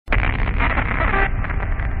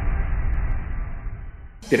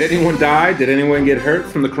Did anyone die? Did anyone get hurt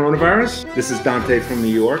from the coronavirus? This is Dante from New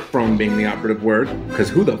York, from being the operative word, because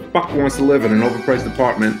who the fuck wants to live in an overpriced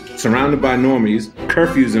apartment, surrounded by normies,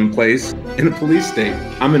 curfews in place, in a police state?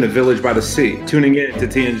 I'm in a village by the sea, tuning in to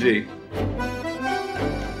TNG.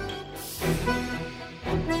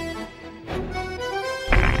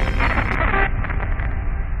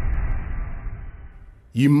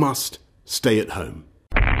 You must stay at home.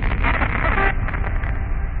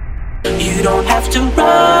 You don't have to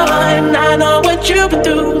run, I know what you've been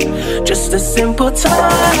through. Just a simple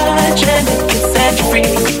touch and it can set you free.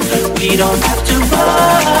 We don't have to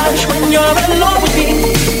rush when you're alone with me.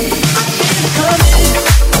 I feel it coming,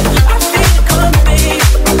 I feel it coming, babe.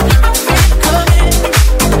 I feel it coming,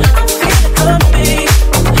 I feel it coming, babe.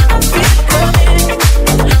 I feel it coming,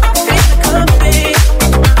 I feel it coming, babe.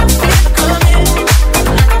 I feel it coming,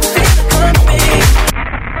 I feel it coming, babe.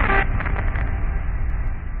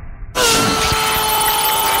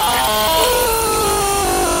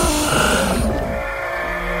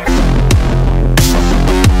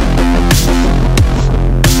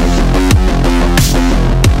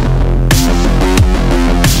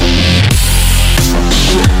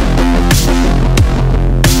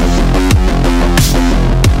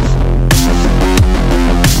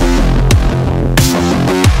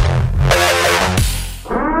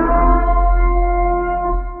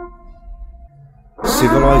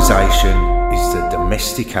 Civilisation is the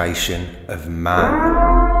domestication of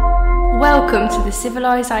man. Welcome to the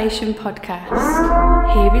Civilisation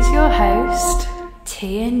podcast. Here is your host,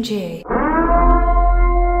 TNG.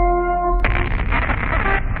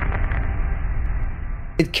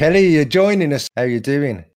 Kelly, you're joining us. How you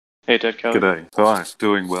doing? Hey, Ted Kelly. G'day. Hi.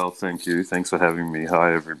 Doing well, thank you. Thanks for having me.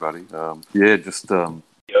 Hi, everybody.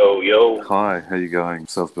 Yo. Hi, how you going,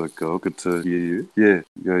 Salzburg girl? Good to hear you. Yeah.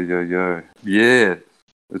 Yo. Yeah.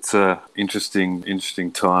 It's a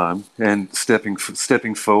interesting time. And stepping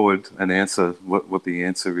forward and answer what the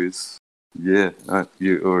answer is. Yeah,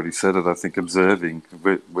 you already said it. I think observing.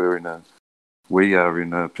 We are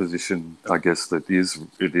in a position, I guess, that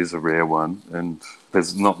it is a rare one, and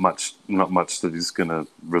there's not much that is going to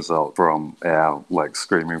result from our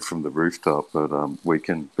screaming from the rooftop. But we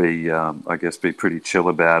can be, I guess, be pretty chill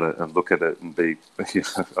about it and look at it and be,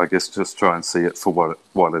 I guess, just try and see it for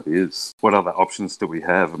what it is. What other options do we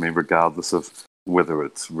have? I mean, regardless of whether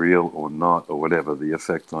it's real or not or whatever, the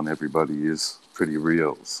effect on everybody is pretty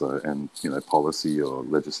real. So, and policy or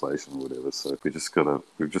legislation or whatever. So we've just gotta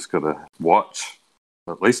watch,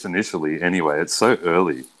 at least initially. Anyway, it's so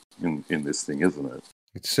early in this thing, isn't it?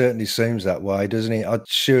 It certainly seems that way, doesn't it? I'm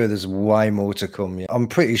sure there's way more to come. Yeah. I'm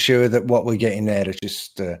pretty sure that what we're getting there is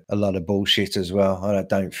just a lot of bullshit as well. I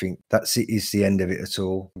don't think is the end of it at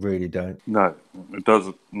all. Really don't. No, it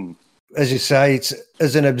doesn't. As you say, it's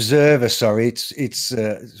as an observer. Sorry,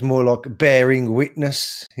 it's more like bearing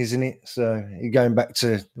witness, isn't it? So you're going back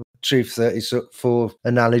to Truth 34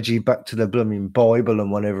 analogy, back to the blooming Bible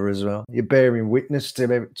and whatever as well. You're bearing witness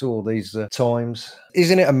to all these times.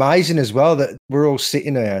 Isn't it amazing as well that we're all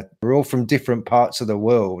sitting there, we're all from different parts of the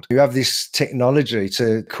world. You have this technology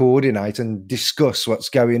to coordinate and discuss what's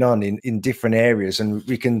going on in different areas, and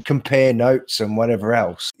we can compare notes and whatever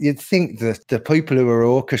else. You'd think that the people who are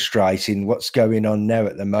orchestrating what's going on now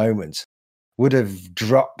at the moment would have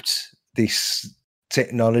dropped this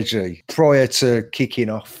technology prior to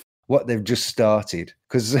kicking off what they've just started.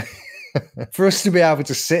 Because for us to be able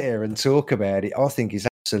to sit here and talk about it, I think it's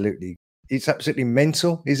absolutely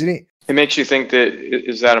mental, isn't it? It makes you think that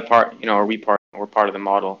is that a part, are we part of the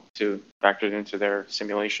model to factor it into their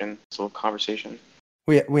simulation, this little conversation?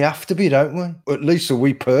 We have to be, don't we? Or at least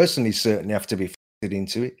we personally certainly have to be factored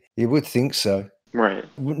into it. You would think so. Right.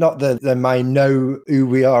 Not that they may know who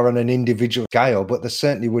we are on an individual scale, but they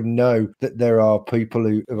certainly would know that there are people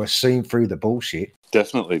who are seeing through the bullshit.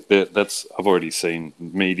 Definitely. I've already seen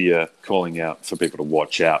media calling out for people to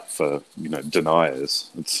watch out for, deniers.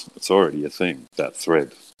 It's already a thing, that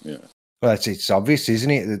thread. Yeah. Well, it's obvious,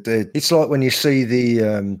 isn't it? It's like when you see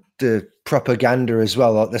the propaganda as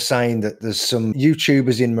well, like they're saying that there's some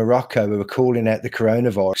YouTubers in Morocco who are calling out the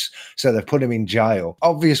coronavirus, so they've put them in jail.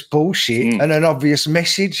 Obvious bullshit and an obvious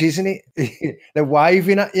message, isn't it? They're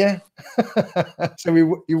waving at you. So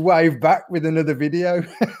you wave back with another video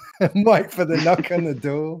and wait for the knock on the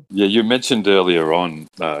door. Yeah, you mentioned earlier on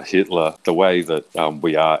Hitler, the way that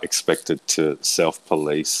we are expected to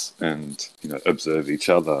self-police and observe each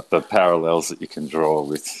other. The parallels that you can draw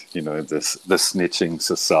with the snitching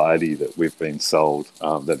society that we've been sold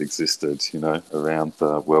that existed around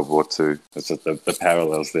World War II. It's just the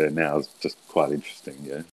parallels there now is just quite interesting.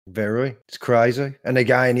 Yeah, very. It's crazy, and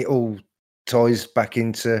again, it all ties back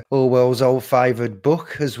into Orwell's old favoured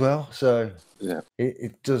book as well. So Yeah.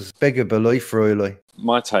 it does beg a belief, really.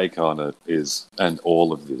 My take on it is, and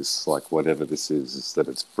all of this, like whatever this is that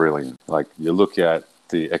it's brilliant. Like you look at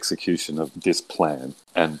the execution of this plan,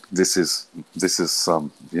 and this is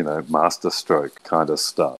some, masterstroke kind of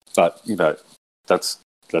stuff. But,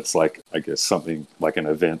 that's like, I guess, something like an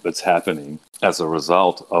event that's happening as a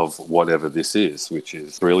result of whatever this is, which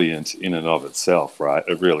is brilliant in and of itself, right?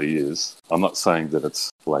 It really is. I'm not saying that it's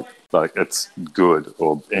like it's good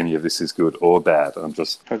or any of this is good or bad. I'm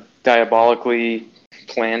just How diabolically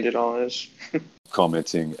planned it all is.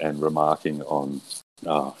 commenting and remarking on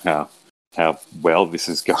how well this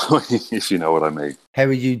is going, if you know what I mean. How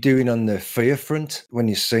are you doing on the fear front when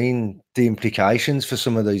you're seeing the implications for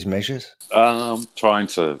some of these measures? Trying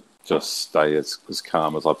to just stay as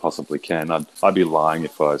calm as I possibly can. I'd be lying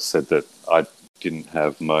if I said that I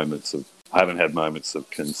haven't had moments of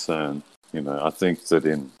concern. I think that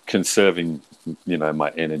in conserving, my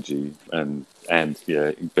energy and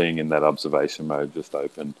being in that observation mode, just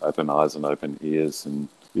open eyes and open ears, and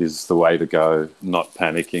is the way to go. Not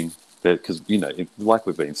panicking. Because, like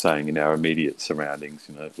we've been saying, in our immediate surroundings,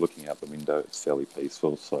 looking out the window, it's fairly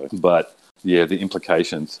peaceful. So, but yeah, the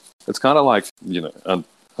implications, it's kind of like,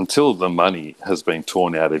 until the money has been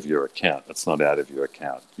torn out of your account, it's not out of your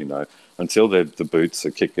account, until the boots are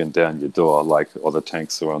kicking down your door, or the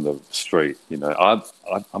tanks are on the street,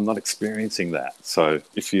 I'm not experiencing that. So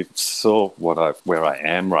if you saw where I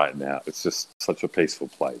am right now, it's just such a peaceful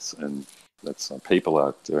place. And that's people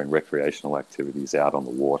are doing recreational activities out on the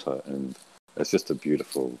water, and it's just a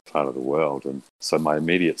beautiful part of the world. And so my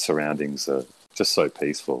immediate surroundings are just so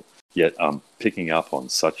peaceful. Yet I'm picking up on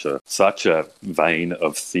such a vein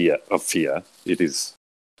of fear. It is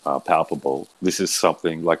palpable. This is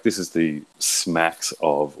something like this is the smacks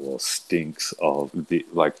of or stinks of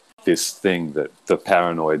this thing that the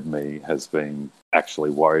paranoid me has been actually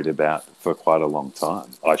worried about for quite a long time.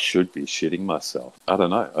 I should be shitting myself. I don't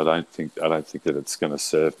know. I don't think that it's going to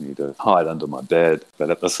serve me to hide under my bed. But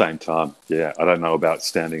at the same time, I don't know about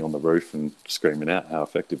standing on the roof and screaming out how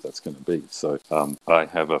effective that's going to be. So I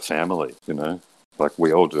have a family, like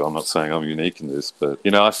we all do. I'm not saying I'm unique in this, but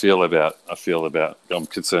I'm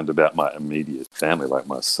concerned about my immediate family. Like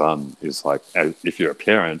my son is like, if you're a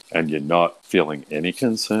parent and you're not feeling any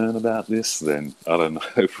concern about this, then I don't know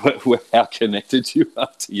how connected you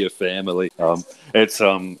are to your family. You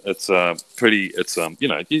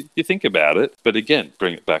think about it, but again,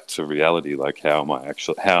 bring it back to reality. Like how am I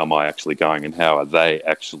actually going, and how are they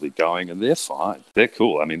actually going? And they're fine. They're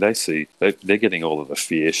cool. I mean, they're getting all of the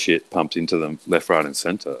fear shit pumped into them left, right, and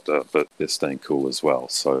centre, but they're staying cool as well.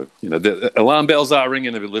 So the alarm bells are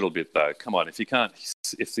ringing a little bit though. Come on, if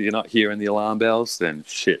you're not hearing the alarm bells, then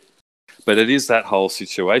shit. But it is that whole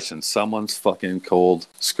situation. Someone's fucking called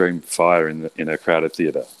scream fire in a crowded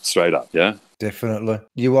theatre. Straight up, yeah? Definitely.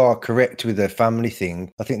 You are correct with the family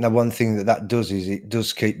thing. I think the one thing that does is it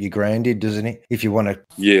does keep you grounded, doesn't it? If you want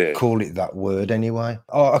to call it that word anyway.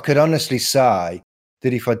 I could honestly say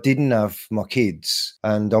that if I didn't have my kids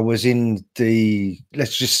and I was in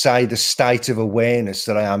let's just say the state of awareness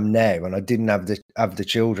that I am now, and I didn't have the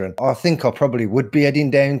children, I think I probably would be heading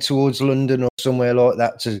down towards London or somewhere like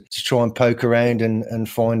that to try and poke around and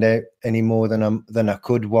find out any more than I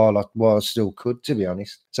could while I still could, to be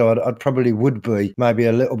honest. So I'd probably would be maybe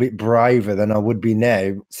a little bit braver than I would be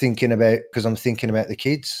now, because I'm thinking about the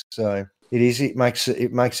kids. So it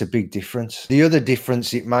makes a big difference. The other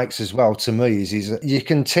difference it makes as well to me is you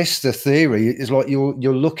can test the theory. It's like you're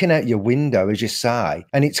looking out your window, as you say,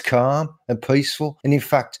 and it's calm and peaceful. And in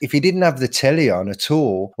fact, if you didn't have the telly on at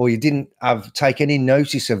all, or you didn't take any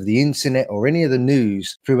notice of the internet or any of the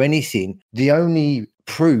news through anything, the only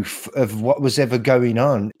proof of what was ever going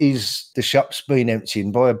on is the shops being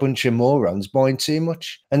emptied by a bunch of morons buying too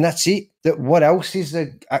much. And that's it. That what else is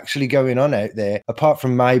there actually going on out there, apart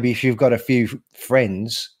from maybe if you've got a few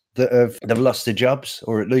friends that have lost their jobs,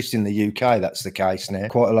 or at least in the UK that's the case now.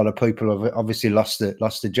 Quite a lot of people have obviously lost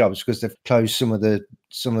their jobs because they've closed some of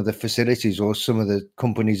the facilities, or some of the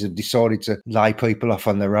companies have decided to lay people off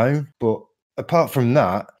on their own. But apart from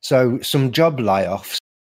that, so some job layoffs,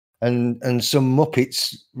 and some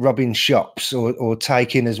muppets robbing shops or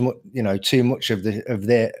taking as much, too much of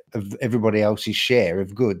everybody else's share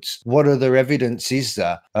of goods. What other evidence is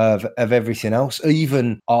there of everything else,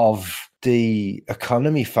 even of the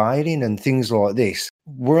economy failing and things like this?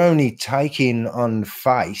 We're only taking on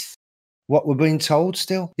faith what we're being told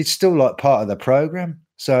still. It's still like part of the program.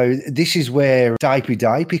 So this is where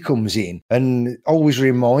Dapey comes in and always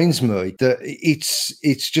reminds me that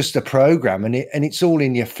it's just a program and it's all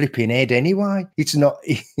in your flipping head anyway. It's not,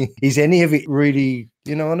 is any of it really,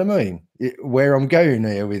 you know what I mean? Where I'm going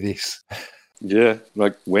here with this. Yeah,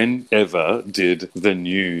 like whenever did the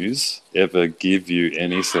news ever give you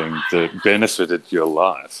anything that benefited your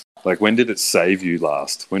life? Like when did it save you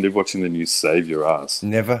last? When did watching the news save your ass?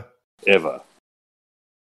 Never. Ever.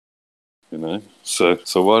 You know? So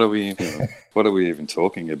what are we even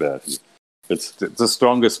talking about here? It's the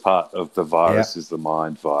strongest part of the virus is the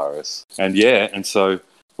mind virus. And so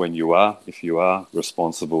if you are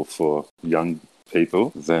responsible for young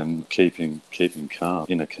people, then keeping calm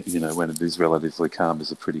when it is relatively calm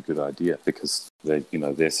is a pretty good idea, because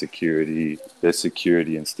their security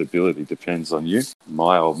and stability depends on you.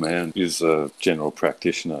 My old man is a general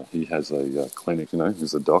practitioner. He has a clinic.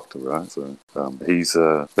 He's a doctor, right? So he's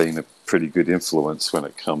been a pretty good influence when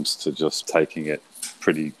it comes to just taking it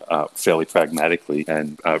pretty fairly pragmatically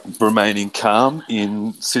and remaining calm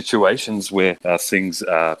in situations where things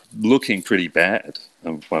are looking pretty bad.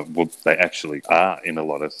 Well, they actually are in a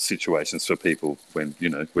lot of situations for people when,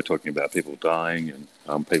 we're talking about people dying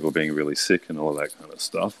and people being really sick and all that kind of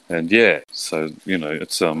stuff. And so,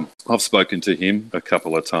 it's I've spoken to him a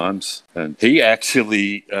couple of times, and he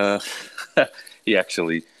actually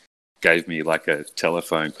gave me like a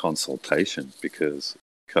telephone consultation, because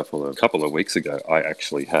a couple of weeks ago, I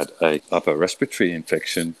actually had a upper respiratory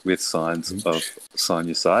infection with signs of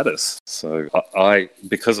sinusitis. So I,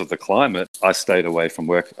 because of the climate, I stayed away from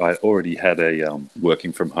work. I already had a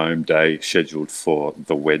working from home day scheduled for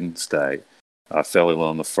the Wednesday. I fell ill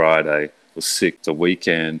on the Friday, was sick the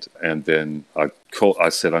weekend, and then I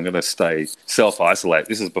said, I'm going to stay self-isolate.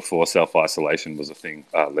 This is before self-isolation was a thing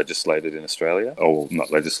legislated in Australia. Or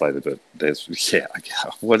not legislated, but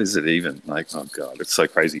what is it even? Like, oh God, it's so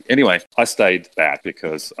crazy. Anyway, I stayed back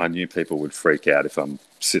because I knew people would freak out if I'm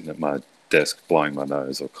sitting at my desk blowing my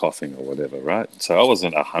nose or coughing or whatever, right? So I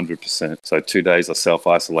wasn't 100%. So 2 days I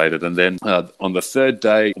self-isolated, and then on the third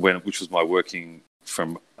day, which was my working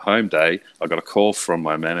from home day, I got a call from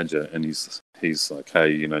my manager, and he's like,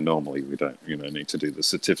 hey, normally we don't, need to do the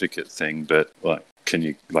certificate thing, but like, can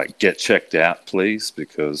you get checked out, please,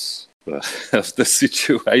 because of the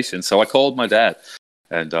situation. So I called my dad,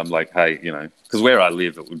 and I'm like, hey, because where I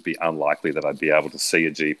live, it would be unlikely that I'd be able to see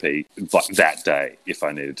a GP like that day if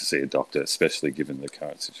I needed to see a doctor, especially given the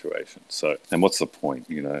current situation. So, and what's the point?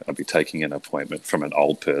 I'd be taking an appointment from an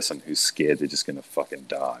old person who's scared they're just going to fucking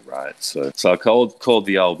die, right? So I called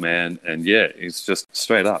the old man, and it's just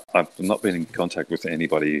straight up. I've not been in contact with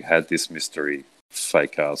anybody who had this mystery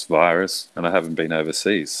fake ass virus, and I haven't been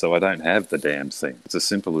overseas, so I don't have the damn thing. It's as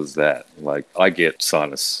simple as that. Like, I get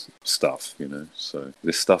sinus stuff, so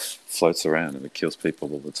this stuff floats around and it kills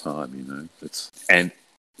people all the time,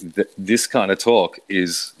 this kind of talk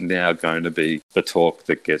is now going to be the talk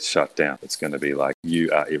that gets shut down. It's going to be like,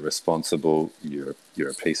 you are irresponsible, you're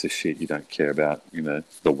a piece of shit, you don't care about,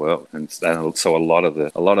 the world. And so a lot of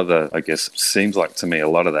the, I guess, seems like to me, a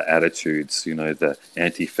lot of the attitudes, the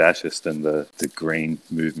anti-fascist and the green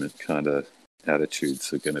movement kind of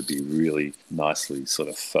attitudes are going to be really nicely sort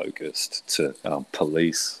of focused to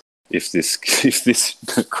police if this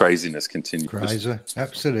craziness continues. Crazy,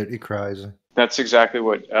 absolutely crazy. That's exactly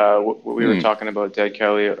what we were talking about, Dead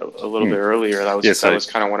Kelly, a little bit earlier. That was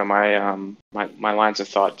kind of one of my my lines of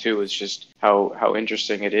thought too. Is just how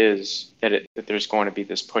interesting it is that there's going to be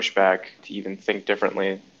this pushback to even think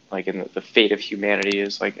differently. Like, in the fate of humanity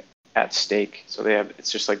is like at stake. So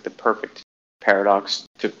it's just like the perfect paradox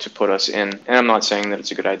to put us in. And I'm not saying that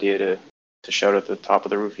it's a good idea to shout at the top of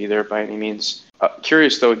the roof either by any means.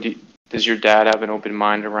 Curious though. Does your dad have an open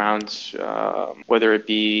mind around whether it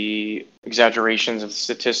be exaggerations of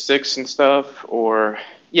statistics and stuff, or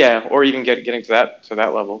even getting to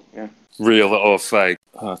that level? Yeah. Real or fake?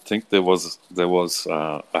 I think there was.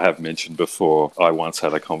 I have mentioned before, I once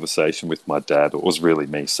had a conversation with my dad. It was really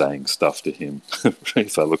me saying stuff to him,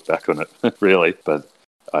 if I look back on it, really. But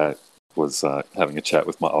I was having a chat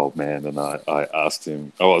with my old man, and I asked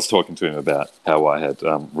him, I was talking to him about how I had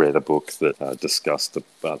read a book that discussed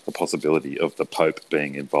the possibility of the Pope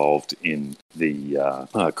being involved in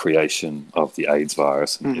the creation of the AIDS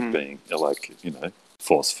virus, and it being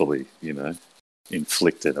forcefully,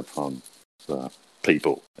 inflicted upon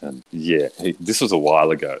people. And this was a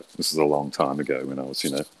while ago. This was a long time ago when I was,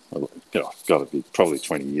 got to be probably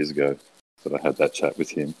 20 years ago that I had that chat with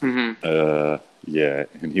him.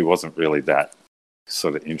 And he wasn't really that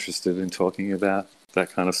sort of interested in talking about that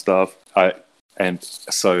kind of stuff. And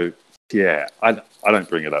so Yeah, I don't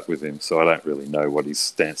bring it up with him, so I don't really know what his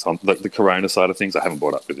stance on the corona side of things. I haven't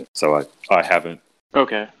brought up with him, so I haven't.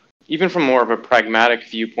 Okay. Even from more of a pragmatic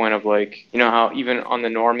viewpoint of like, you know how even on the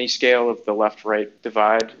normie scale of the left-right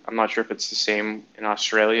divide, I'm not sure if it's the same in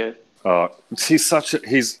Australia. He's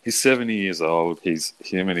 70 years old.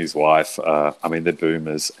 Him and his wife. I mean, they're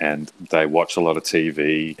boomers, and they watch a lot of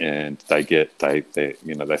TV, and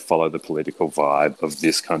they follow the political vibe of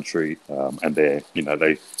this country, and they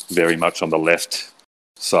very much on the left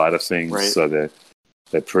side of things. Right. So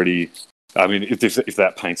they're pretty. I mean, if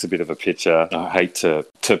that paints a bit of a picture, I hate to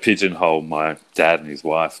pigeonhole my dad and his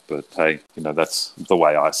wife, but hey, that's the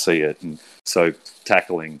way I see it. And so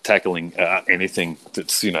tackling anything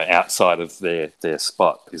that's outside of their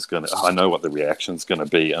spot is going to. I know what the reaction's going to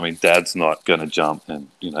be. I mean, Dad's not going to jump and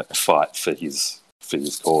fight for his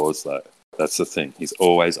cause, though. That's the thing. He's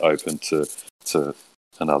always open to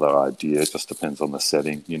another idea. It just depends on the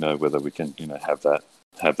setting. Whether we can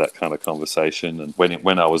have that kind of conversation. And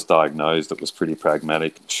when I was diagnosed, it was pretty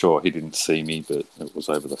pragmatic. Sure, he didn't see me, but it was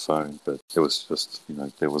over the phone. But it was just,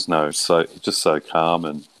 there was just so calm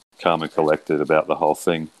and collected about the whole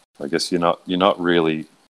thing. I guess you're not really.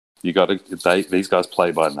 These guys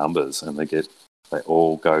play by numbers, and they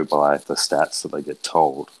all go by the stats that they get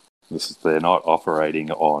told. They're not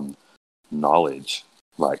operating on knowledge.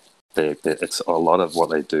 Like it's a lot of what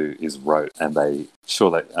they do is rote, and they've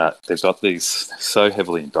got these so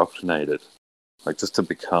heavily indoctrinated, like just to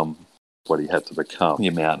become what he had to become. The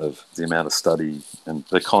amount of study and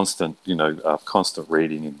the constant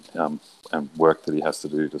reading and work that he has to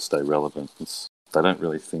do to stay relevant. They don't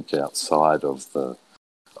really think outside of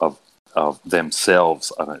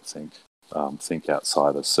themselves. I don't think. Think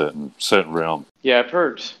outside a certain realm. Yeah, I've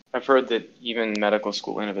heard that even medical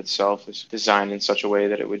school in of itself is designed in such a way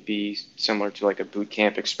that it would be similar to like a boot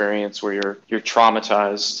camp experience where you're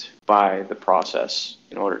traumatized by the process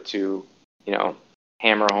in order to,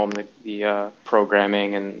 hammer home the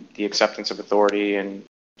programming and the acceptance of authority and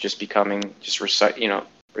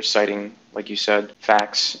reciting, like you said,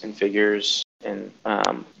 facts and figures and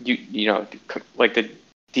like the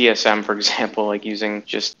DSM, for example, like using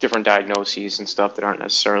just different diagnoses and stuff that aren't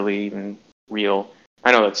necessarily even real.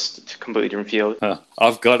 I know that's a completely different field.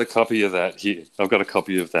 I've got a copy of that here. I've got a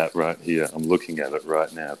copy of that right here. I'm looking at it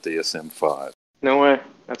right now, DSM-5. No way.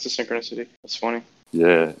 That's a synchronicity. That's funny.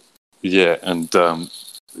 Yeah, and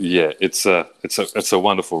it's a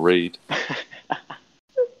wonderful read.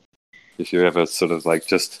 If you ever sort of like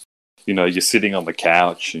just you're sitting on the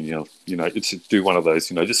couch and it's do one of those,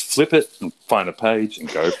 just flip it and find a page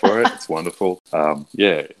and go for it. It's wonderful. There's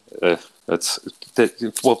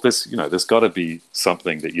got to be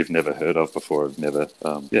something that you've never heard of before.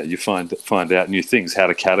 You find out new things, how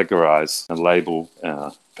to categorize and label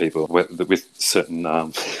people with certain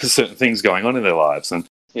certain things going on in their lives, and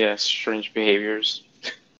strange behaviors.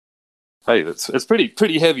 Hey, it's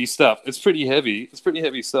pretty heavy stuff. It's pretty heavy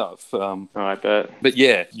stuff. I bet. But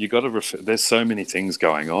yeah, you got to there's so many things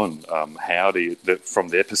going on. How do you, from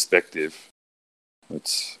their perspective,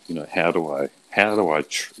 it's what's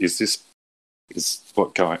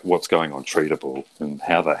going on treatable, and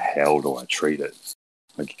how the hell do I treat it?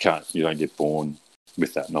 Like you don't get born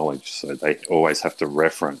with that knowledge, so they always have to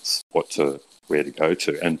reference where to go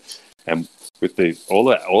to, and with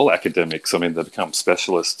all academics, I mean, they become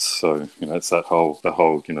specialists. So it's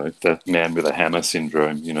the man with a hammer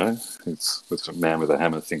syndrome. It's a man with a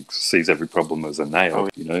hammer sees every problem as a nail.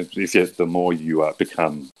 The more you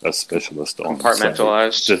become a specialist on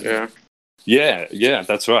compartmentalized. Yeah,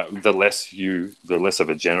 that's right. The less of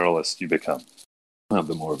a generalist you become,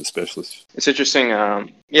 the more of a specialist. It's interesting. I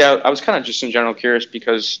was kind of just in general curious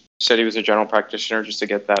because you said he was a general practitioner. Just to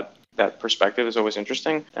get that perspective is always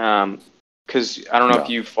interesting. Because I don't know if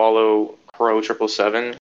you follow Crow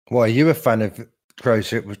 777. Well, are you a fan of Crow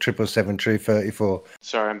 777 True 34?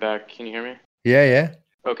 Sorry, I'm back. Can you hear me? Yeah.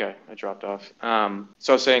 Okay, I dropped off. So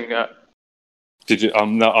I was saying. Did you?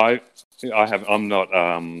 No, I have. I'm not.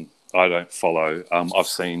 I don't follow. I've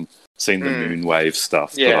seen the Moonwave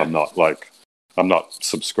stuff, but I'm not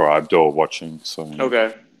subscribed or watching. So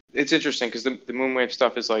okay, it's interesting because the Moonwave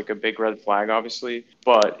stuff is like a big red flag, obviously.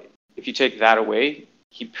 But if you take that away,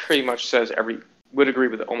 he pretty much would agree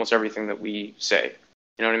with almost everything that we say.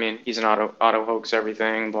 You know what I mean? He's an auto hoax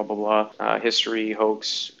everything, blah, blah, blah, history,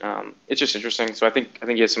 hoax. It's just interesting. So I think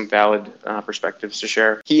he has some valid perspectives to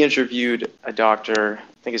share. He interviewed a doctor,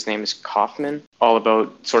 I think his name is Kaufman, all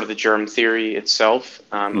about sort of the germ theory itself.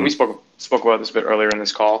 We spoke about this a bit earlier in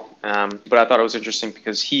this call, but I thought it was interesting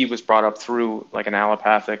because he was brought up through like an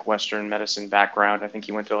allopathic Western medicine background. I think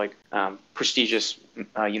he went to like prestigious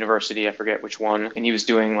university, I forget which one, and he was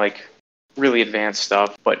doing like really advanced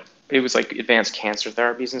stuff, but it was like advanced cancer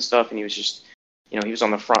therapies and stuff. And he was just, he was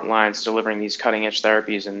on the front lines delivering these cutting edge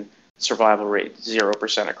therapies, and survival rate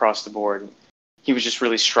 0% across the board. He was just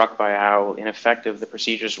really struck by how ineffective the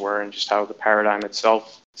procedures were and just how the paradigm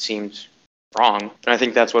itself seemed wrong. And I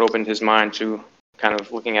think that's what opened his mind to kind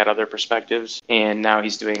of looking at other perspectives. And now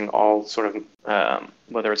he's doing all sort of,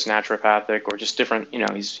 whether it's naturopathic or just different,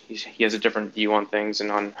 he has a different view on things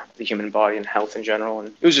and on the human body and health in general. And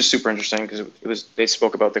it was just super interesting because they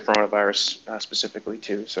spoke about the coronavirus specifically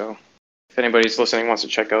too. So if anybody's listening wants to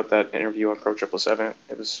check out that interview on Pro 777,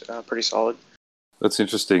 it was pretty solid. That's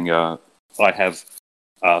interesting. I have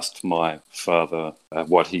asked my father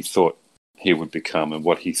what he thought he would become and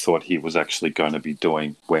what he thought he was actually going to be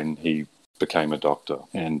doing when he became a doctor.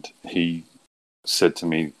 And he said to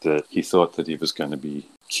me that he thought that he was going to be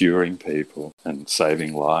curing people and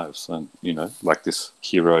saving lives and, like this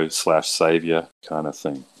hero/savior kind of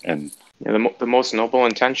thing. And the most noble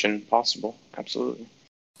intention possible. Absolutely.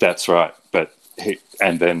 That's right. But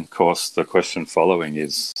and then, of course, the question following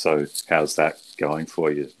is, so how's that going for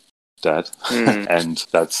you, Dad? And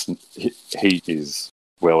he is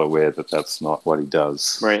well aware that that's not what he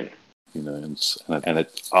does. Right.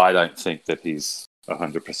 I don't think that he's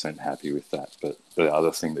 100% happy with that. But the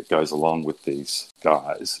other thing that goes along with these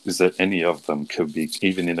guys is that any of them could be,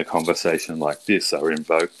 even in a conversation like this, are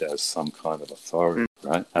invoked as some kind of authority,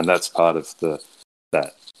 right? And that's part of the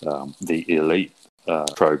elite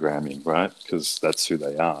programming, right? Because that's who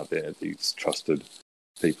they are. They're these trusted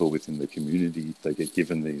people within the community. They get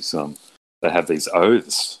given these they have these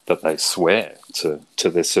oaths that they swear to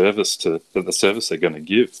their service, to the service they're going to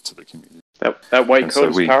give to the community. That white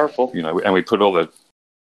coat is powerful. And we put all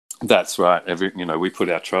that's right. We put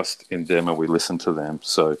our trust in them and we listen to them.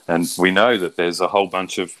 So, and we know that there's a whole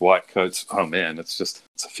bunch of white coats. Oh man, it's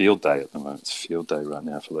a field day at the moment. It's a field day right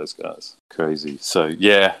now for those guys. Crazy. So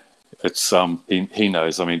yeah, it's he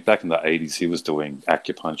knows. I mean, back in the 80s, he was doing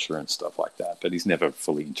acupuncture and stuff like that, but he's never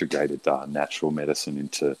fully integrated natural medicine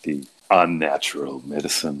into the unnatural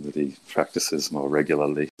medicine that he practices more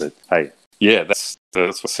regularly. But hey, yeah, that's what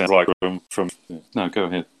it sounds like from. No, go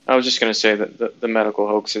ahead. I was just going to say that the medical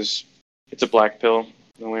hoax it's a black pill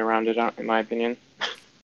the way around it, in my opinion.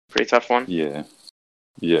 Pretty tough one. Yeah.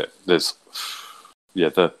 There's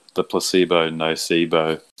the placebo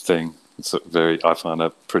nocebo thing. I find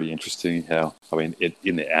that pretty interesting. How in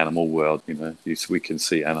the animal world, we can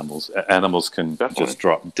see animals. Animals can Definitely. Just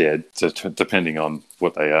drop dead, depending on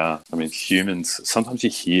what they are. I mean, humans. Sometimes you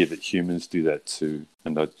hear that humans do that too.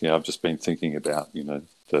 And I've just been thinking about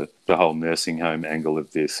the whole nursing home angle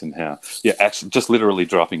of this and how actually just literally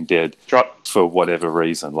dropping dead for whatever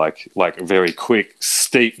reason, like a very quick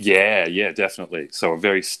steep. Yeah, definitely. So a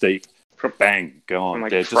very steep bang, go on,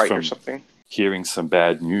 like dead fright just from or something. Hearing some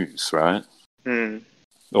bad news, right?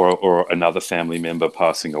 Or another family member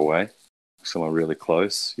passing away, someone really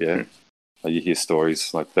close. Yeah, you hear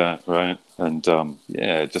stories like that, right? And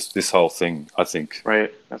just this whole thing, I think.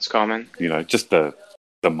 Right, that's common. Just the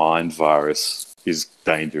mind virus is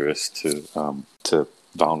dangerous to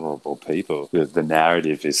vulnerable people. The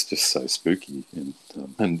narrative is just so spooky, and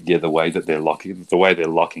the way that they're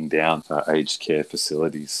locking down aged care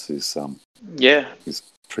facilities is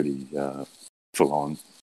pretty full on.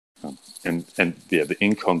 And the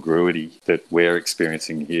incongruity that we're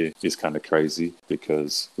experiencing here is kind of crazy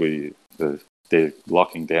because they're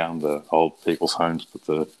locking down the old people's homes, but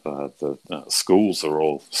the schools are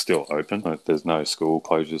all still open. There's no school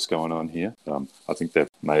closures going on here. I think they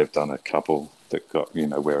may have done a couple that got,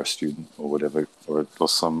 where a student or whatever, or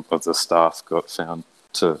some of the staff got found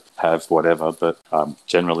to have whatever, but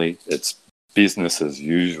generally it's business as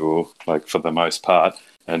usual, like for the most part.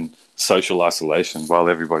 And social isolation, while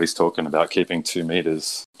everybody's talking about keeping 2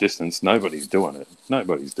 meters distance, nobody's doing it.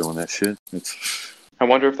 Nobody's doing that shit. I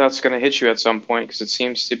wonder if that's going to hit you at some point, because it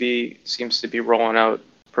seems to be rolling out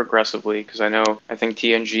progressively. Because I think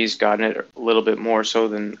TNG's gotten it a little bit more so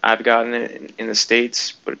than I've gotten it in the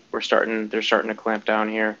States, but they're starting to clamp down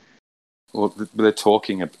here. Well, they're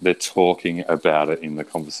talking about it in the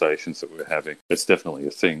conversations that we're having. It's definitely a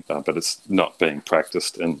thing, but it's not being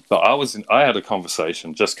practiced. And I had a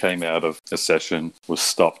conversation, just came out of a session, was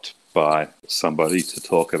stopped by somebody to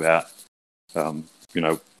talk about,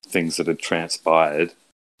 things that had transpired,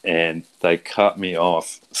 and they cut me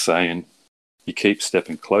off saying, "You keep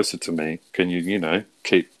stepping closer to me. Can you,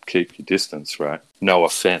 keep your distance, right? No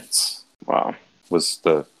offense." Wow, was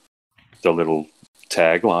the little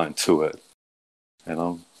tagline to it.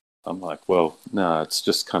 And I'm like, well, no, it's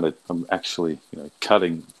just kind of, I'm actually,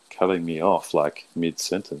 cutting me off like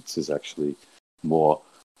mid-sentence is actually more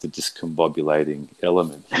the discombobulating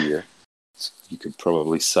element here. you could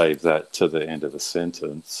probably save that to the end of the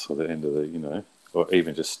sentence or the end of the, or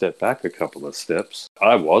even just step back a couple of steps.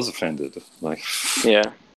 I was offended. Like,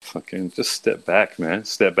 yeah. Fucking just step back, man.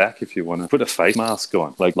 Step back if you want to. Put a face mask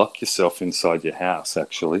on. Like, lock yourself inside your house,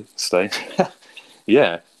 actually. Stay.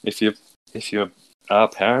 Yeah. If you are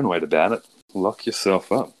paranoid about it, lock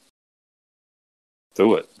yourself up.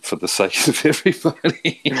 Do it for the sake of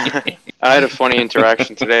everybody. I had a funny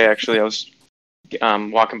interaction today, actually. I was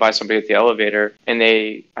walking by somebody at the elevator, and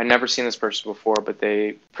I'd never seen this person before, but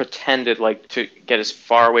they pretended like to get as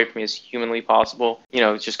far away from me as humanly possible,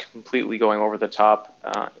 just completely going over the top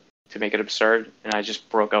to make it absurd. And I just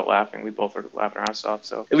broke out laughing. We both were laughing our ass off.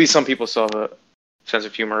 So at least some people still have a sense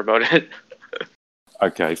of humor about it.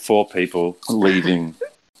 Okay, 4 people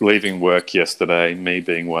leaving work yesterday, me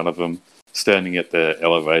being one of them, standing at the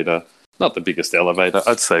elevator. Not the biggest elevator.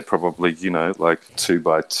 I'd say probably, like 2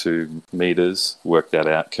 by 2 meters. Work that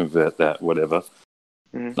out, convert that, whatever.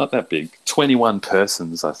 Not that big. 21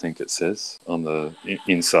 persons, I think it says, on the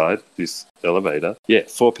inside this elevator. Yeah,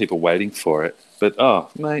 4 people waiting for it. But, oh,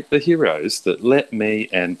 mate, the heroes that let me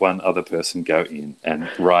and one other person go in and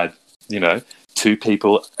ride, 2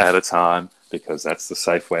 people at a time, because that's the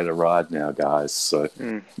safe way to ride now, guys. So,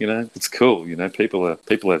 it's cool. People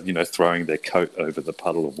are throwing their coat over the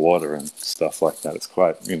puddle of water and stuff like that. It's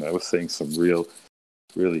quite, we're seeing some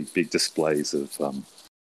really big displays of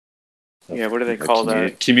what do they call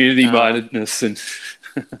that? Community-mindedness and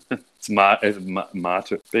it's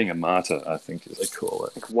martyr. Being a martyr, I think, as they call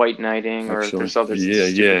it. Like white knighting, or there's other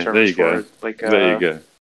stupid terms there you for go. it. Like, there you go.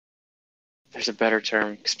 There's a better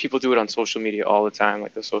term, because people do it on social media all the time,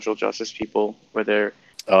 like the social justice people, where they're...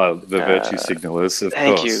 Oh, the virtue signalers, of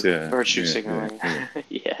thank course. you. Yeah, Virtue signaling.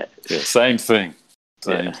 Yeah. Same thing.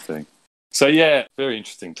 Same thing. So, very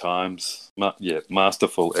interesting times.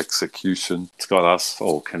 Masterful execution. It's got us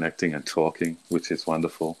all connecting and talking, which is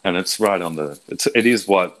wonderful. And it's right on it is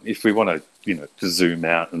what, if we want to, to zoom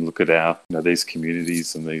out and look at our, these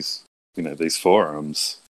communities and these, these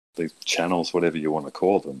forums, these channels, whatever you want to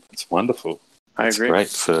call them. It's wonderful. I agree.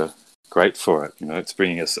 It's great for it. It's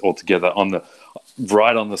bringing us all together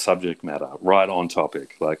right on the subject matter, right on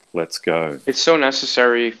topic. Like, let's go. It's so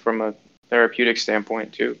necessary from a therapeutic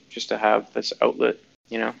standpoint too, just to have this outlet.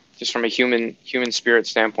 Just from a human spirit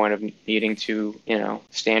standpoint of needing to,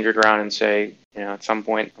 stand your ground and say, at some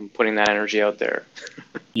point I'm putting that energy out there.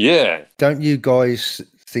 Yeah. Don't you guys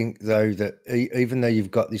think, though, that even though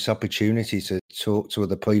you've got this opportunity to talk to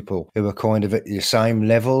other people who are kind of at the same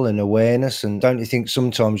level and awareness, and don't you think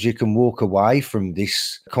sometimes you can walk away from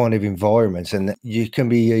this kind of environment and you can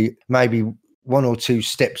be maybe 1 or 2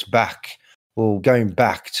 steps back, or going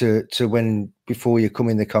back to when before you come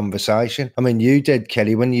in the conversation? I mean, you did,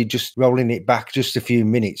 Kelly, when you just rolling it back just a few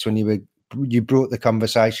minutes when you brought the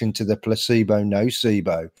conversation to the placebo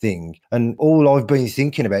nocebo thing, and all I've been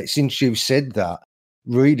thinking about since you've said that,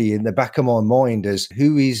 really in the back of my mind, is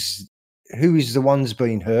who is the ones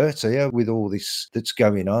being hurt here with all this that's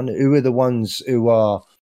going on? Who are the ones who are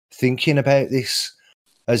thinking about this?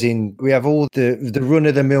 As in, we have all the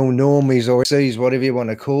run-of-the-mill normies, or C's, whatever you want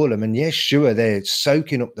to call them, and yes, sure, they're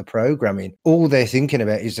soaking up the programming. All they're thinking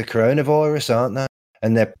about is the coronavirus, aren't they?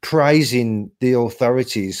 And they're praising the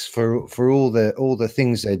authorities for all the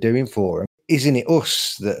things they're doing for them. Isn't it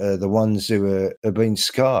us that are the ones who are being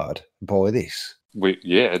scarred by this?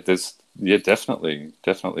 Definitely.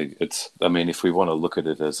 It's, I mean, if we want to look at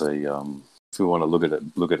it as if we want to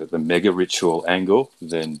look at it the mega ritual angle,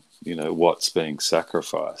 then what's being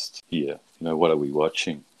sacrificed here? What are we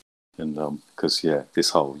watching? And because this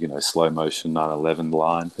whole slow motion 9/11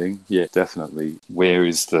 line thing, definitely. Where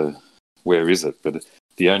is it? But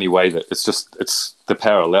the only way that it's the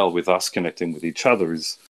parallel with us connecting with each other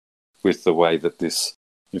is with the way that this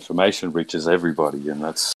information reaches everybody, and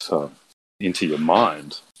that's into your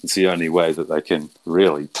mind. It's the only way that they can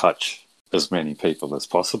really touch as many people as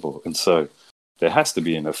possible. And so there has to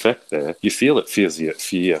be an effect there. You feel it,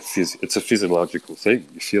 it's a physiological thing.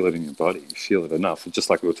 You feel it in your body. You feel it enough. Just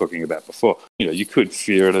like we were talking about before. You could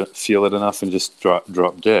feel it enough and just drop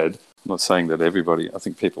dead. I'm not saying that everybody, I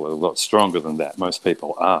think people are a lot stronger than that. Most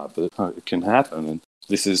people are, but it can happen. And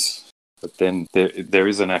but then there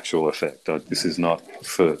is an actual effect. This is not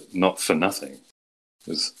for nothing.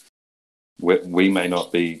 Because we may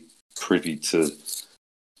not be privy to,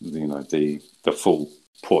 the full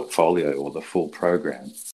portfolio or the full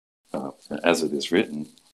program as it is written,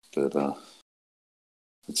 but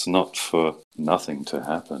it's not for nothing to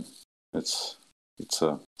happen.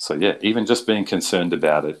 Even just being concerned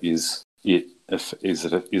about it is it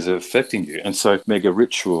affecting you? And so mega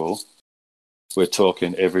ritual we're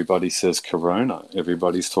talking, everybody says corona.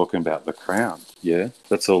 Everybody's talking about the crown. Yeah,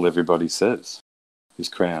 that's all everybody says is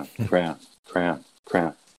crown, crown, crown,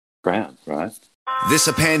 crown, crown, right? This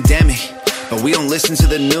a pandemic, but we don't listen to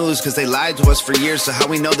the news because they lied to us for years, so how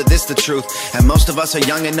we know that this the truth? And most of us are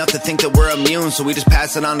young enough to think that we're immune, so we just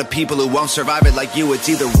pass it on to people who won't survive it like you. It's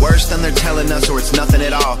either worse than they're telling us or it's nothing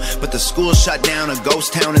at all. But the school shut down, a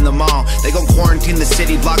ghost town in the mall. They gon' quarantine the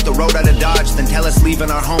city, block the road out of Dodge, then tell us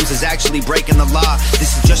leaving our homes is actually breaking the law.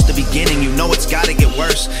 This is just the beginning, you know it's gotta get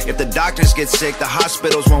worse. If the doctors get sick, the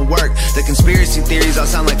hospitals won't work. The conspiracy theories all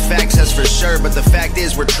sound like facts, that's for sure, but the fact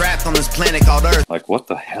is we're trapped on this planet called Earth. Like, what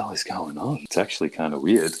the hell is going on? It's actually kind of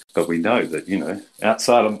weird, but we know that, you know,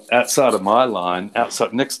 outside of my line,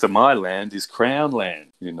 outside next to my land is Crown land,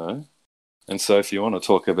 you know. And so if you want to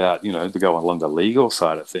talk about, you know, to go along the legal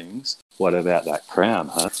side of things, what about that crown,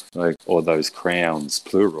 huh? Like, or those crowns,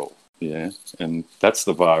 plural, yeah. And that's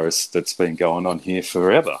the virus that's been going on here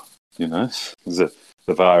forever, you know. The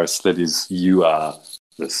virus that is, you are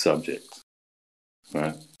the subject,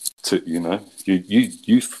 right? To, you know, you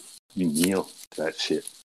kneel to that shit.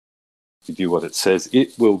 You do what it says.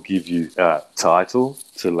 It will give you title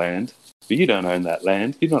to land, but you don't own that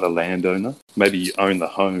land. You're not a landowner. Maybe you own the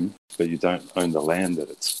home, but you don't own the land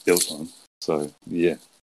that it's built on. So, yeah,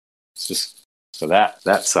 it's just so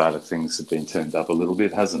that side of things have been turned up a little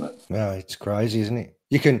bit, hasn't it? Well, it's crazy, isn't it?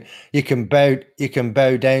 You can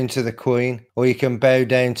bow down to the Queen, or you can bow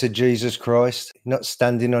down to Jesus Christ. You're not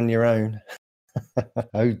standing on your own.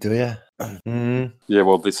 Oh dear. Mm. Yeah,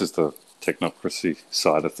 well, this is the technocracy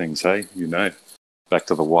side of things, hey? You know, back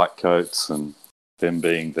to the white coats and them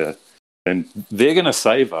being and they're going to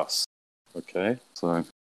save us, okay? So,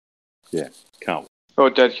 yeah, can't. Oh,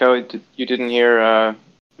 Dead Kelly, you didn't hear,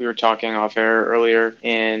 we were talking off air earlier,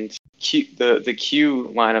 and the Q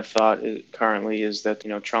line of thought currently is that,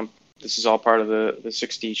 you know, Trump, this is all part of the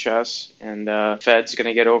 6D chess, and Fed's going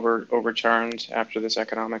to get overturned after this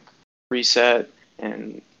economic reset,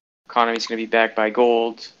 and economy's going to be backed by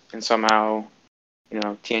gold, and somehow, you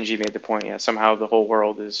know, TNG made the point, yeah, somehow the whole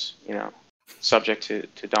world is, you know, subject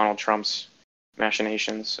to Donald Trump's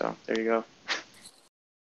machinations. So there you go.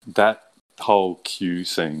 That whole Q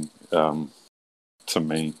thing, to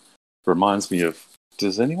me, reminds me of,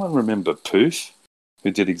 does anyone remember Poof,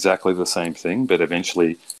 who did exactly the same thing, but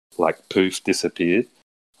eventually, like, Poof disappeared?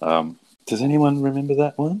 Does anyone remember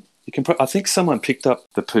that one? You can. I think someone picked up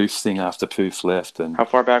the Poof thing after Poof left. And how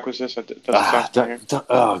far back was this?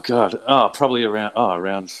 Oh God! Probably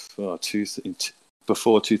around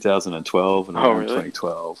before 2012 and around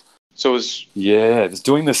 2012. So it was it's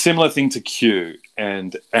doing the similar thing to Q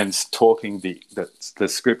and talking the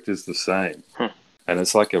script is the same, and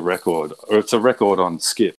it's like a record, or it's a record on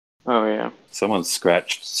skip. Oh yeah. Someone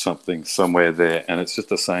scratched something somewhere there, and it's just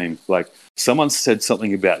the same. Like, someone said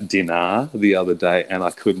something about dinar the other day, and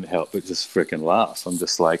I couldn't help but just freaking laugh. I'm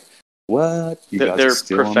just like, what? You guys are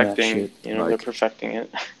still perfecting, on that shit? You know, they're perfecting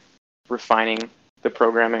it, refining the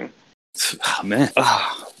programming. Oh, man.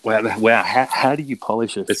 Oh, wow. How do you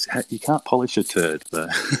polish it? You can't polish a turd, though.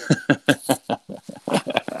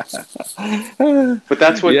 But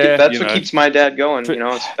that's what keeps my dad going. You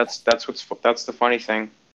know, that's the funny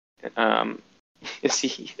thing. Is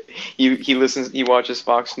he listens, he watches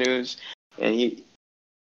Fox News, and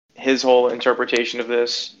his whole interpretation of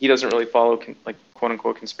this, he doesn't really follow like quote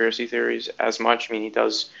unquote conspiracy theories as much. I mean, he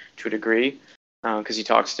does to a degree because he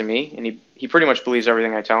talks to me, and he pretty much believes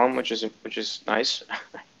everything I tell him, which is nice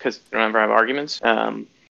because I don't ever have arguments.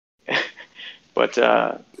 But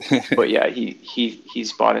yeah,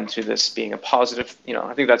 he's bought into this being a positive. You know,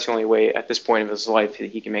 I think that's the only way at this point of his life that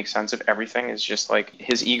he can make sense of everything. Is just like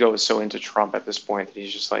his ego is so into Trump at this point that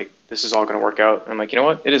he's just like, this is all going to work out. And I'm like, you know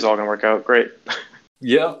what? It is all going to work out. Great.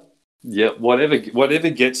 Yeah. Whatever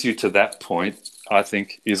gets you to that point, I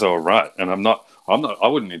think is all right. And I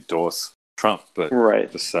wouldn't endorse Trump, but right.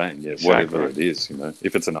 Just saying, yeah, exactly. Whatever it is, you know,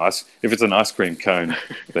 if it's an ice cream cone,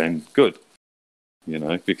 then good. You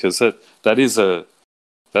know, because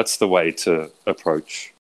that's the way to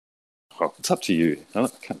approach. Oh, it's up to you. I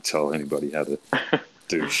can't tell anybody how to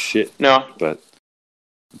do shit. No, but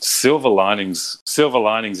silver linings,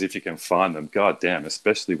 if you can find them. God damn,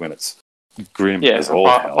 especially when it's grim as all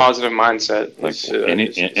hell. Positive mindset, like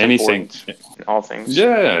anything, in all things.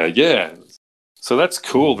 Yeah. So that's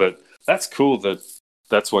cool.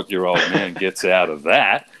 That's what your old man gets out of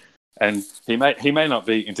that. And he may not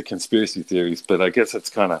be into conspiracy theories, but I guess it's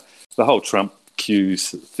kind of the whole Trump Q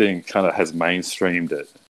thing kind of has mainstreamed it.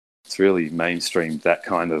 It's really mainstreamed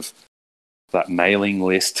that mailing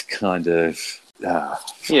list kind of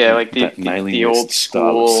like the old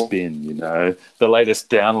style school of spin, you know, the latest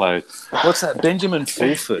download. What's that? Benjamin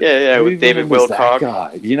Fulford. Yeah, with David Wilcock.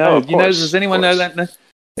 Guy? You know, does anyone know that?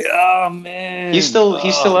 Oh man, he's still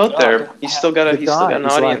out there. He's still got an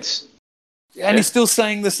audience, and he's still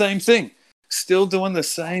saying the same thing, still doing the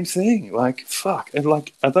same thing. Like fuck, and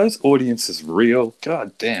like, are those audiences real?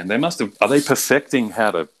 God damn, they must have. Are they perfecting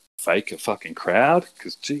how to fake a fucking crowd?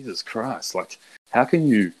 Because Jesus Christ, like, how can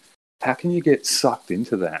you get sucked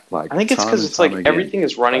into that? Like, I think it's because it's like everything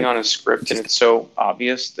is running on a script, and it's so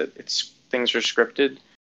obvious that things are scripted.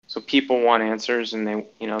 So people want answers, and they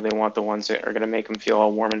want the ones that are going to make them feel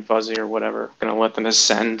all warm and fuzzy or whatever, going to let them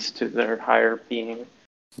ascend to their higher being.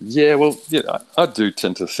 Yeah, well, yeah, I do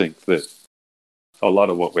tend to think that a lot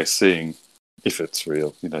of what we're seeing, if it's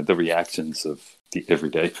real, you know, the reactions of the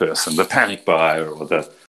everyday person, the panic buyer, or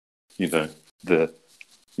the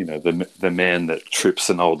man that trips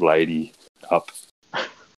an old lady up,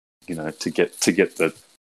 you know, to get the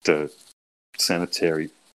sanitary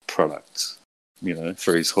products, you know,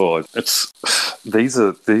 for his hoard. These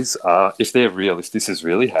are if they're real, if this is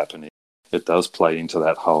really happening, it does play into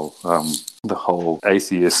that whole the whole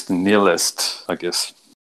atheist nihilist, I guess,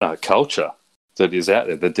 culture that is out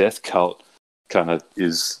there. The death cult kind of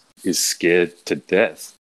is scared to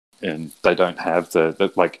death, and they don't have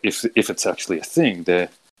the like, if it's actually a thing, the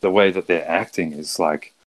way that they're acting is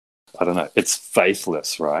like, I don't know, it's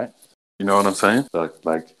faithless, right? You know what I'm saying? Like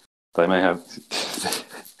they may have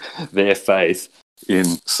their faith in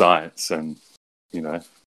science and, you know,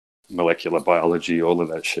 molecular biology, all of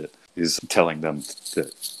that shit is telling them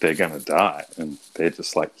that they're going to die, and they're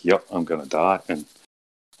just like, yep, I'm going to die. And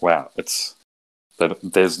wow, it's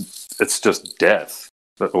just death.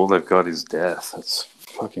 But all they've got is death. It's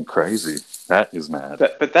fucking crazy. That is mad.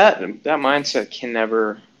 But that mindset can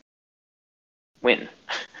never win.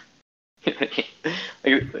 Like,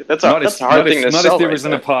 that's a hard thing to sell. Not if there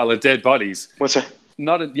isn't a pile of dead bodies. What's that?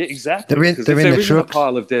 Yeah, exactly. They're in the truck. A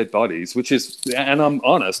pile of dead bodies, which is, and I'm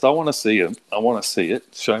honest, I want to see them. I want to see it.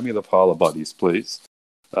 Show me the pile of bodies, please.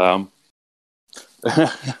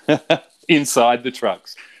 Inside the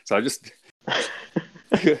trucks. So just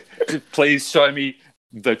please show me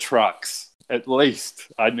the trucks. At least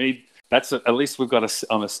I need. At least we've got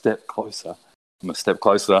I'm a step closer.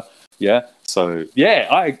 Yeah. So yeah,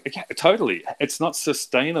 I totally. It's not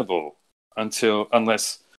sustainable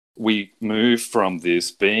unless we move from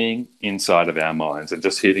this being inside of our minds and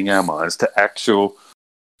just hitting our minds to actual,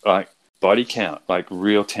 like, body count, like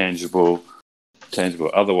real tangible.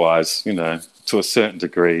 Otherwise, you know, to a certain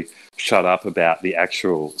degree, shut up about the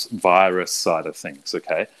actual virus side of things.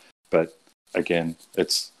 Okay. But again,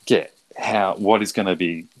 it's what is going to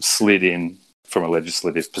be slid in from a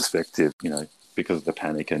legislative perspective, you know, because of the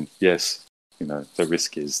panic. And yes, you know, the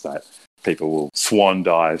risk is that people will swan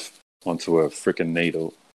dive onto a freaking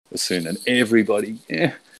needle soon, and everybody,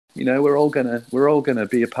 you know, we're all gonna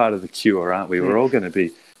be a part of the cure, aren't we? We're all gonna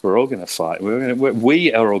fight.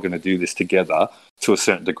 We are all gonna do this together to a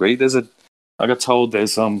certain degree. I got told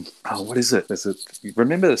there's what is it?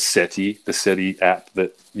 Remember the SETI app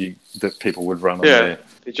that people would run on their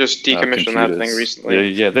they just decommissioned that thing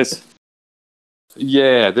recently. There's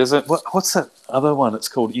what's that other one? It's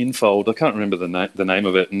called Infold. I can't remember the name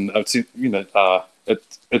of it, and it's, you know,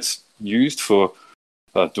 it's used for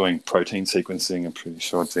doing protein sequencing. I'm pretty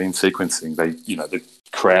sure gene sequencing. The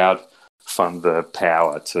crowd fund the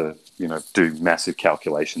power to, you know, do massive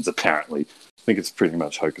calculations. Apparently, I think it's pretty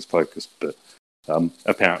much hocus pocus, but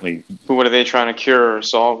apparently. But what are they trying to cure or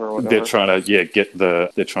solve or whatever? They're trying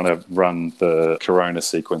to run the corona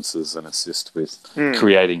sequences and assist with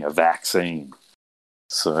creating a vaccine.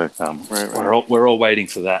 So we're all waiting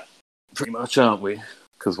for that, pretty much, aren't we?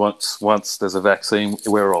 Because once there's a vaccine,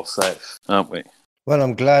 we're all safe, aren't we? Well,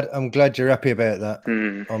 I'm glad you're happy about that.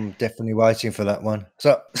 I'm definitely waiting for that one.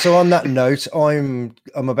 So on that note, I'm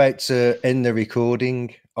about to end the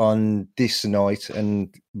recording on this night, and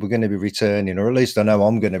we're going to be returning, or at least I know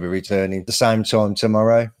I'm going to be returning the same time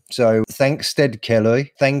tomorrow. So thanks, Ted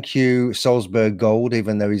Kelly. Thank you, Salzburg Gold,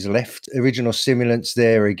 even though he's left. Original Simulants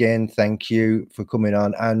there again. Thank you for coming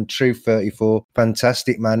on. And Truth 34,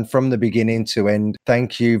 fantastic man from the beginning to end.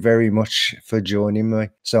 Thank you very much for joining me.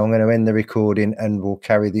 So I'm going to end the recording, and we'll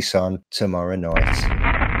carry this on tomorrow night.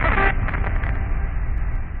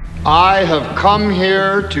 I have come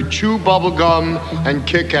here to chew bubblegum and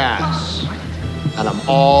kick ass, and I'm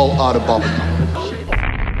all out of bubblegum.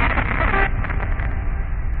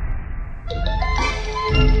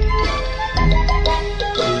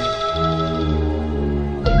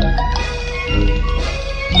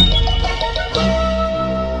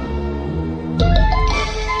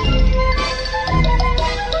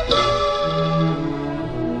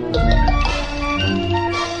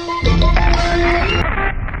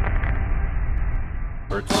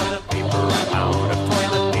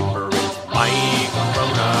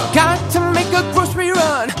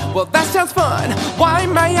 sounds fun. Why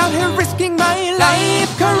am I out here risking my life?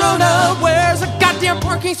 Corona, where's a goddamn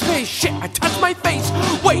parking space? Shit, I touched my face.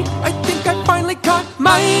 Wait, I think I finally caught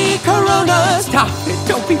my corona. Stop it,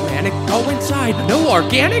 don't be manic, go inside. No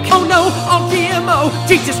organic? Oh no, all GMO.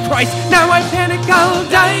 Jesus Christ, now I panic, I'll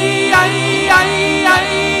die.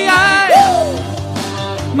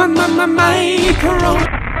 My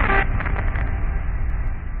corona.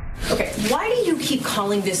 Okay, why do you keep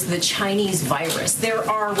calling this the Chinese virus? There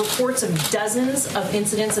are reports of dozens of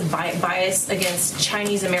incidents of bias against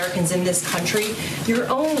Chinese Americans in this country. Your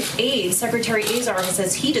own aide, Secretary Azar,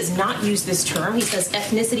 says he does not use this term. He says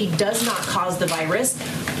ethnicity does not cause the virus.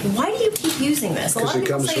 Why do you keep using this? A lot of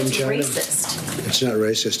people say it's racist. It's not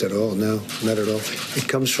racist at all. No, not at all. It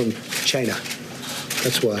comes from China.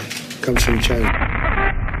 That's why. It comes from China.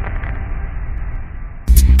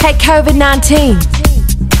 Hey, COVID-19.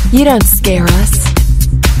 You don't scare us.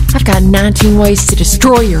 I've got 19 ways to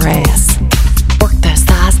destroy your ass. Work those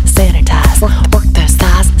thighs, sanitize. Work those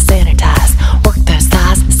thighs, sanitize. Work those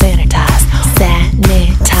thighs, sanitize.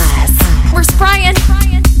 Sanitize. We're spraying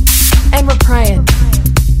and we're praying.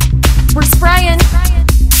 We're spraying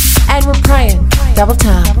and we're praying. Double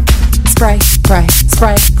time. Spray, pray,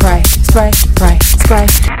 spray, pray, spray, pray, spray.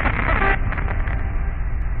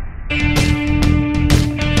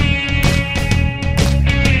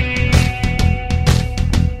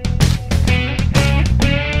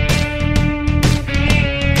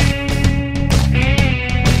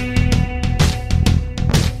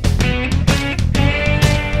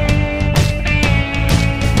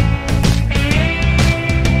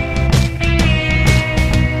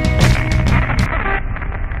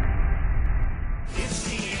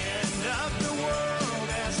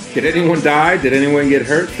 Did anyone die? Did anyone get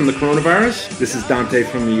hurt from the coronavirus? This is Dante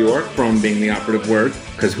from New York, from being the operative word.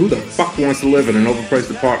 Because who the fuck wants to live in an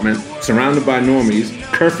overpriced apartment, surrounded by normies,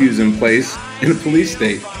 curfews in place, in a police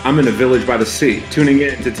state? I'm in a village by the sea, tuning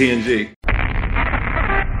in to TNG.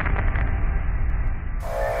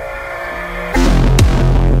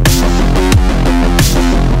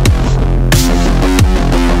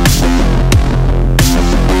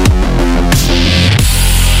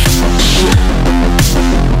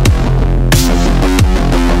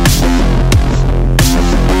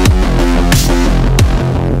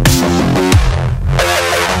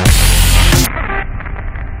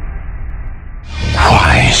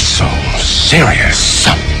 Serious?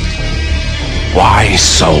 Why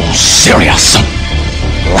so serious?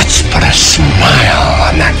 Let's put a smile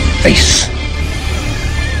on that face.